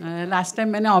नमस्ते लास्ट टाइम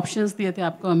मैंने ऑप्शंस दिए थे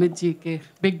आपको अमित जी के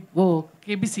बिग वो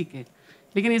केबीसी के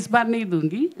लेकिन इस बार नहीं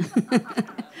दूंगी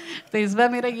तो इस बार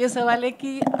मेरा ये सवाल है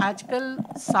कि आजकल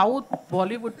साउथ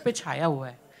बॉलीवुड पे छाया हुआ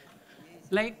है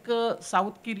लाइक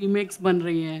साउथ की रीमेक्स बन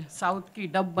रही हैं साउथ की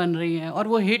डब बन रही हैं और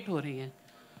वो हिट हो रही हैं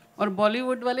और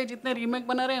बॉलीवुड वाले जितने रीमेक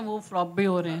बना रहे हैं वो फ्लॉप भी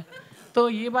हो रहे हैं तो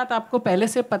ये बात आपको पहले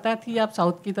से पता थी आप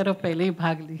साउथ की तरफ पहले ही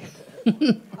भाग ली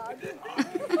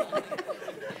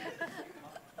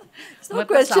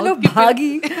क्वेश्चन ऑफ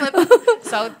भागी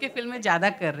साउथ की फिल्में ज़्यादा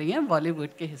कर रही हैं बॉलीवुड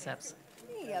के हिसाब से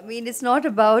I mean, it's not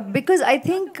about because I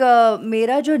think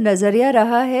मेरा जो नज़रिया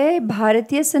रहा है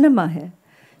भारतीय सिनेमा है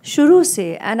शुरू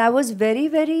से and I was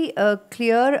very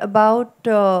clear about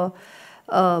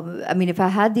I mean if I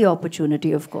had the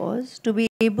opportunity of course to be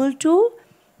able to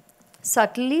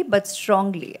subtly but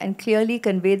strongly and clearly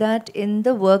convey that in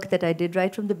the work that I did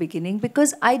right from the beginning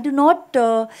because I do not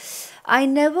I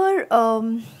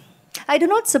do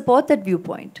not support that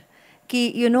viewpoint कि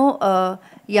you know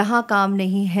यहाँ काम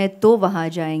नहीं है तो वहाँ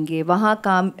जाएंगे वहाँ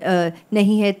काम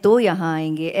नहीं है तो यहाँ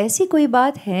आएंगे ऐसी कोई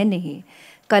बात है नहीं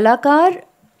कलाकार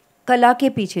कला के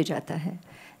पीछे जाता है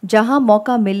जहाँ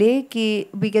मौका मिले कि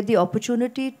we get the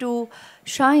opportunity to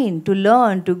shine, to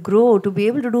learn, to grow, to be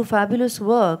able to do fabulous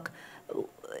work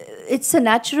it's a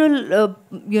natural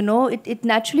you know it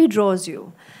naturally draws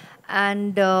you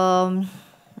and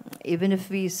even if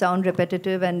we sound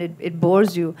repetitive and it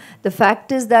bores you, the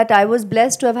fact is that I was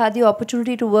blessed to have had the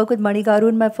opportunity to work with Mani Garu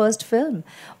in my first film.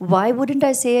 Why wouldn't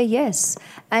I say a yes?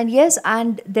 And yes,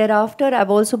 and thereafter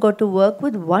I've also got to work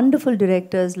with wonderful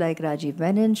directors like Rajiv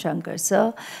Menon, Shankar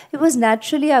Sir. It was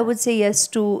naturally I would say yes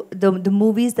to the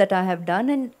movies that I have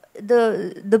done and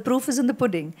the proof is in the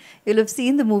pudding. You'll have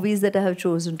seen the movies that I have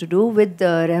chosen to do with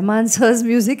Rahman sir's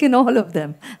music in all of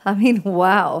them. I mean,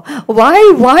 wow.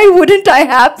 Why wouldn't I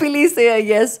happily say a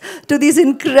yes to these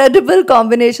incredible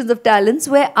combinations of talents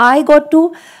where I got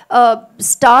to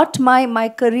start my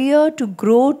career, to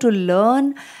grow, to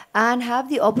learn, and have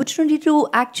the opportunity to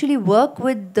actually work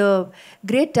with the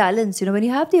great talents. You know, when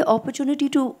you have the opportunity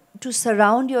to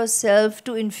surround yourself,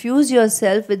 to infuse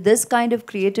yourself with this kind of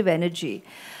creative energy,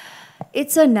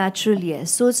 it's a natural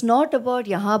yes. So it's not about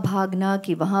यहाँ भागना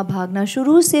कि वहाँ भागना.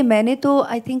 शुरू से मैंने तो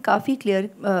I think काफ़ी clear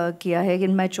किया है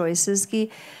in my choices कि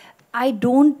I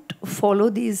don't follow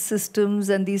these systems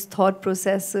and these thought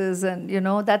processes and you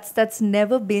know that's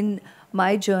never been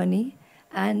my journey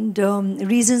and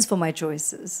reasons for my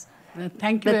choices.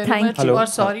 Thank you very much. Hello.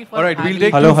 Sorry for all right, we'll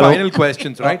take hello, two final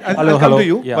questions, right? I'll come to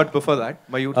you, yeah. but before that,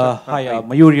 Mayur. Hi,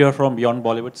 Mayur here from Beyond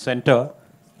Bollywood Center.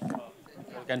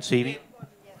 You can see me.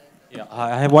 Yeah,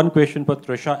 I have one question for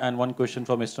Trisha and one question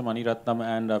for Mr. Mani Ratnam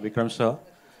and Vikram sir.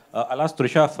 I'll ask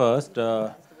Trisha first.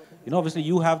 You know, obviously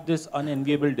you have this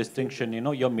unenviable distinction. You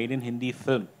know, you're made in Hindi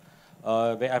film.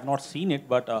 Where I've not seen it,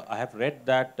 but I have read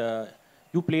that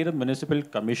you played a municipal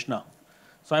commissioner.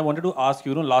 So I wanted to ask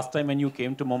you, last time when you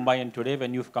came to Mumbai and today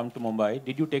when you've come to Mumbai,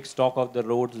 did you take stock of the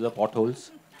roads, the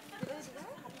potholes?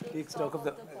 Take stock of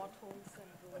the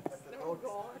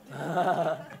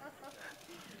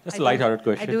Just a light-hearted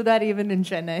question. I do that even in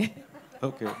Chennai.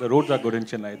 Okay, the roads are good in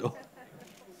Chennai though.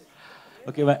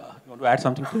 Okay, well, you want to add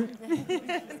something to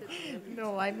it?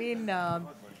 No, I mean,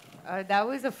 that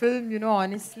was a film,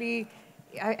 honestly,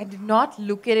 I did not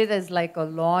look at it as like a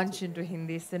launch into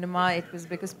Hindi cinema. It was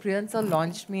because Priyansa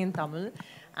launched me in Tamil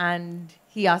and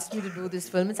he asked me to do this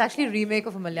film. It's actually a remake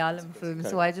of a Malayalam film,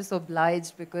 so I just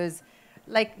obliged because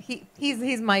like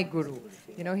he's my guru.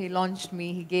 He launched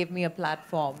me, he gave me a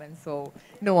platform, and so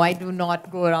no, I do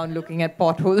not go around looking at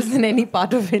potholes in any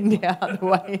part of India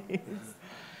otherwise.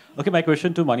 Okay, my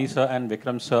question to Mani sir and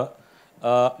Vikram sir.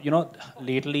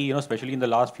 Lately, especially in the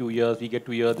last few years, we get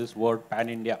to hear this word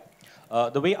pan-India.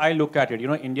 The way I look at it,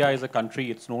 India is a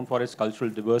country, it's known for its cultural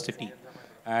diversity.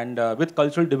 And with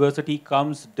cultural diversity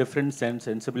comes different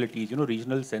sensibilities,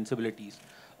 regional sensibilities.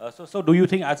 So do you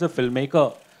think as a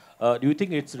filmmaker, do you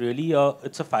think it's really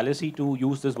it's a fallacy to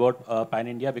use this word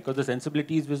pan-India? Because the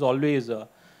sensibilities was always,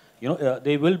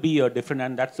 they will be different,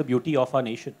 and that's the beauty of our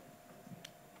nation.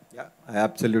 Yeah, I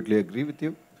absolutely agree with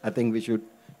you. I think we should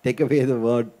take away the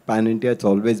word pan-India. It's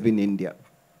always been India.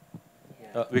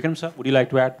 Vikram sir, would you like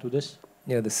to add to this?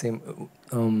 Yeah, the same.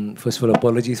 First of all,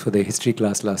 apologies for the history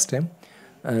class last time.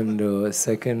 And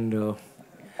second,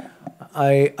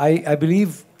 I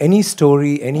believe any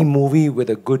story, any movie with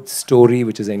a good story,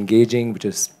 which is engaging, which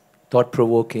is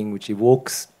thought-provoking, which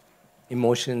evokes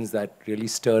emotions that really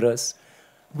stir us,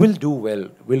 will do well,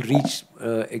 will reach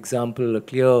a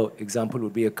clear example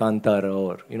would be a Kantara,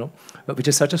 or, which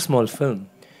is such a small film.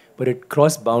 But it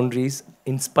crossed boundaries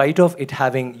in spite of it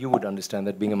having, you would understand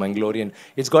that being a Mangalorean,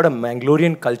 it's got a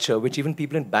Mangalorean culture which even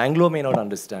people in Bangalore may not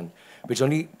understand, which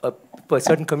only a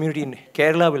certain community in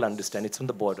Kerala will understand. It's on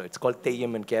the border. It's called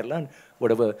Theyyam in Kerala and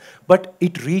whatever. But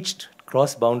it reached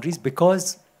cross boundaries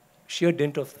because sheer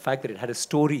dint of the fact that it had a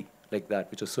story like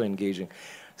that, which was so engaging.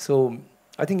 So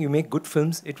I think you make good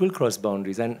films, it will cross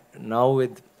boundaries. And now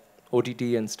with OTT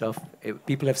and stuff,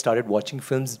 people have started watching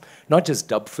films, not just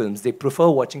dub films. They prefer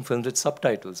watching films with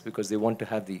subtitles because they want to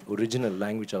have the original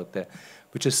language out there,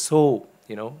 which is so,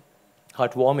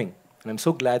 heartwarming. And I'm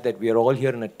so glad that we are all here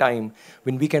in a time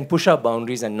when we can push our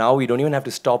boundaries, and now we don't even have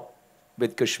to stop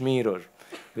with Kashmir or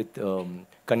with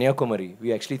Kanyakumari.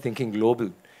 We're actually thinking global.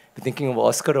 We're thinking of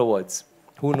Oscar awards.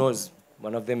 Who knows?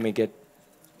 One of them may get,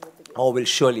 or will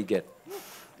surely get.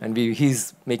 And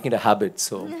he's making it a habit,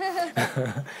 so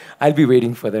I'll be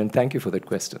waiting for that. And thank you for that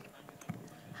question.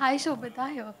 Hi,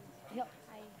 Shobita here.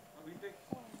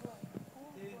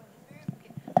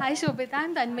 Hi, Shobita.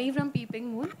 I'm Tanmay from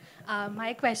Peeping Moon.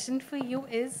 My question for you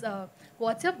is,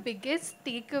 what's your biggest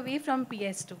takeaway from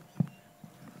PS2?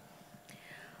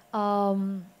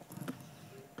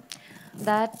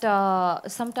 That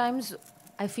sometimes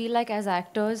I feel like as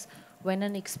actors, when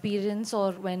an experience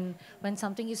or when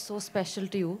something is so special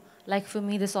to you, like for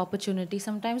me this opportunity,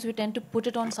 sometimes we tend to put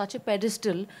it on such a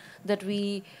pedestal that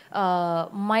we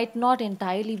might not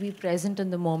entirely be present in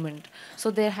the moment.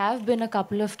 So there have been a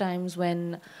couple of times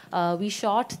when we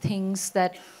shot things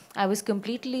that I was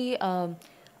completely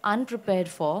unprepared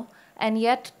for, and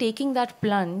yet taking that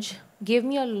plunge gave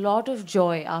me a lot of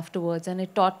joy afterwards, and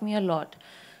it taught me a lot.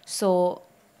 So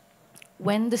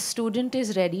when the student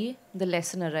is ready, the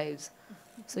lesson arrives.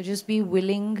 So just be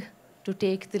willing to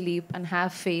take the leap and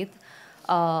have faith.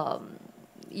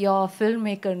 Your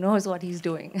filmmaker knows what he's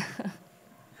doing.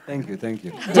 Thank you, thank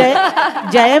you.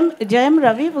 Jayam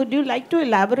Ravi, would you like to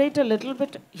elaborate a little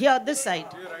bit? Here, this side.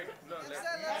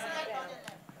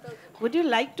 Would you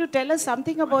like to tell us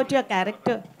something about your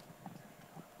character?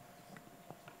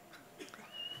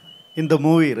 In the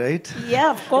movie, right?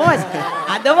 Yeah, of course.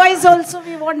 Otherwise also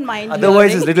we won't mind.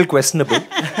 Otherwise it's a little questionable.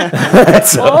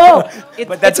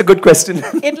 But that's a good question.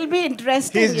 It'll be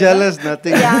interesting. He's jealous,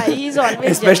 nothing. Yeah, he's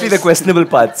always Especially jealous. the questionable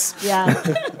parts. Yeah.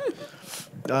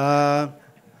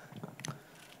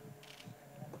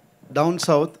 Down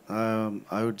south,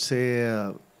 I would say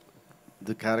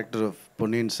the character of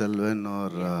Ponniyin Selvan or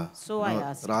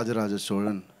Rajaraja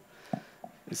Cholan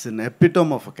is an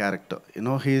epitome of a character.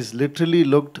 He's literally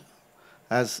looked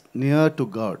as near to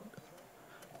God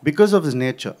because of his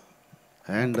nature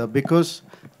and because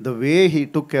the way he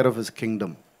took care of his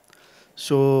kingdom.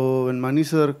 So when Mani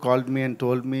sir called me and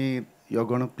told me, you're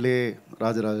going to play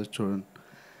Rajaraja Cholan,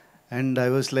 and I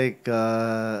was like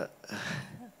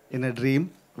in a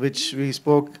dream, which we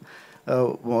spoke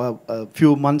a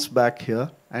few months back here,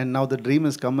 and now the dream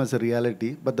has come as a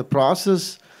reality. But the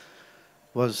process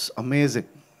was amazing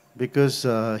because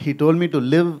he told me to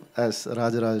live as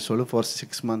Rajaraja Cholan for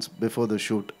 6 months before the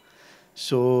shoot.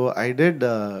 So I did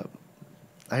that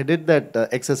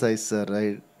exercise, sir.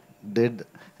 I did,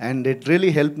 and it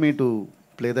really helped me to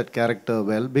play that character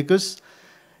well because,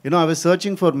 I was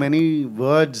searching for many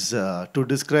words to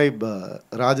describe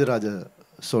Rajaraja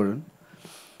Cholan.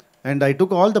 And I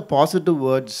took all the positive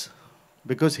words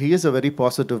because he is a very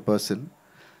positive person.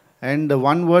 And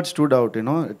one word stood out,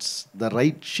 it's the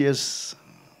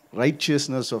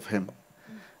righteousness of him.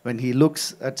 When he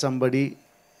looks at somebody,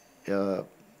 we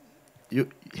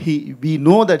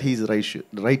know that he's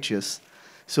righteous.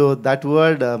 So that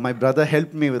word, my brother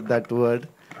helped me with that word.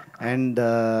 And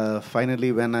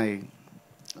finally, when I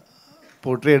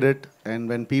portrayed it and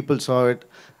when people saw it,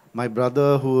 my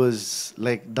brother, who has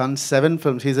done 7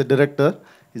 films, he's a director,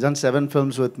 he's done 7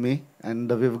 films with me,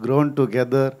 and we've grown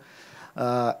together.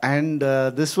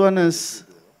 This one is,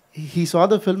 he saw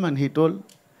the film and he told,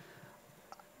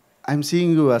 I'm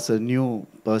seeing you as a new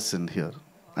person here.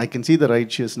 I can see the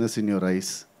righteousness in your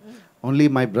eyes. Only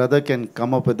my brother can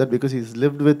come up with that because he's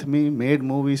lived with me, made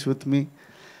movies with me.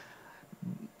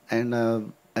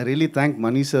 And I really thank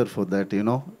Mani sir for that, you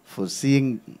know, for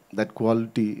seeing that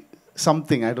quality.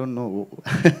 Something, I don't know.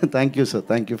 Thank you, sir.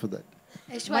 Thank you for that.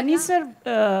 Mani sir,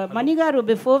 Mani garu,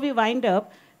 before we wind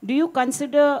up, do you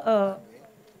consider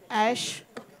Ash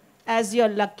as your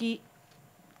lucky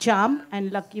charm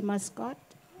and lucky mascot?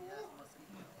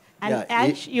 And Yeah,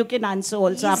 Ash, you can answer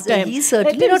also after him. He's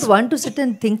certainly not one to sit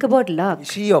and think about luck.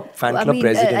 Is she your fan club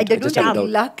president? I don't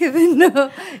think luck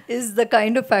even is the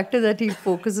kind of factor that he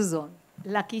focuses on.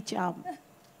 Lucky charm.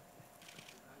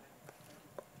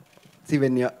 See,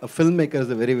 when you're a filmmaker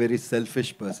is a very, very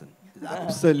selfish person. He's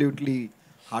absolutely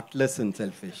heartless and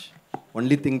selfish.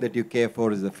 Only thing that you care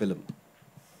for is the film.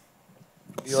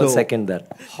 We all second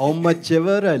that. How much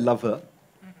ever I love her,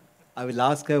 I will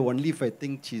ask her only if I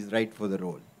think she's right for the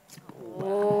role.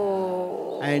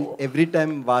 Oh. And every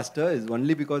time I've asked her is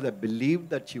only because I believe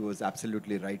that she was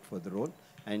absolutely right for the role.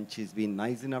 And she's been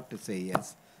nice enough to say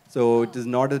yes. So it is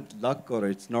not a luck or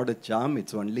it's not a charm.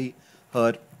 It's only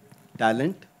her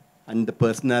talent and the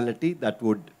personality that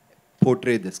would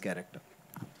portray this character.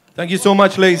 Thank you so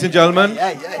much, ladies and gentlemen.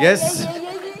 Yes.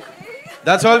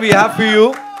 That's all we have for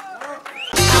you.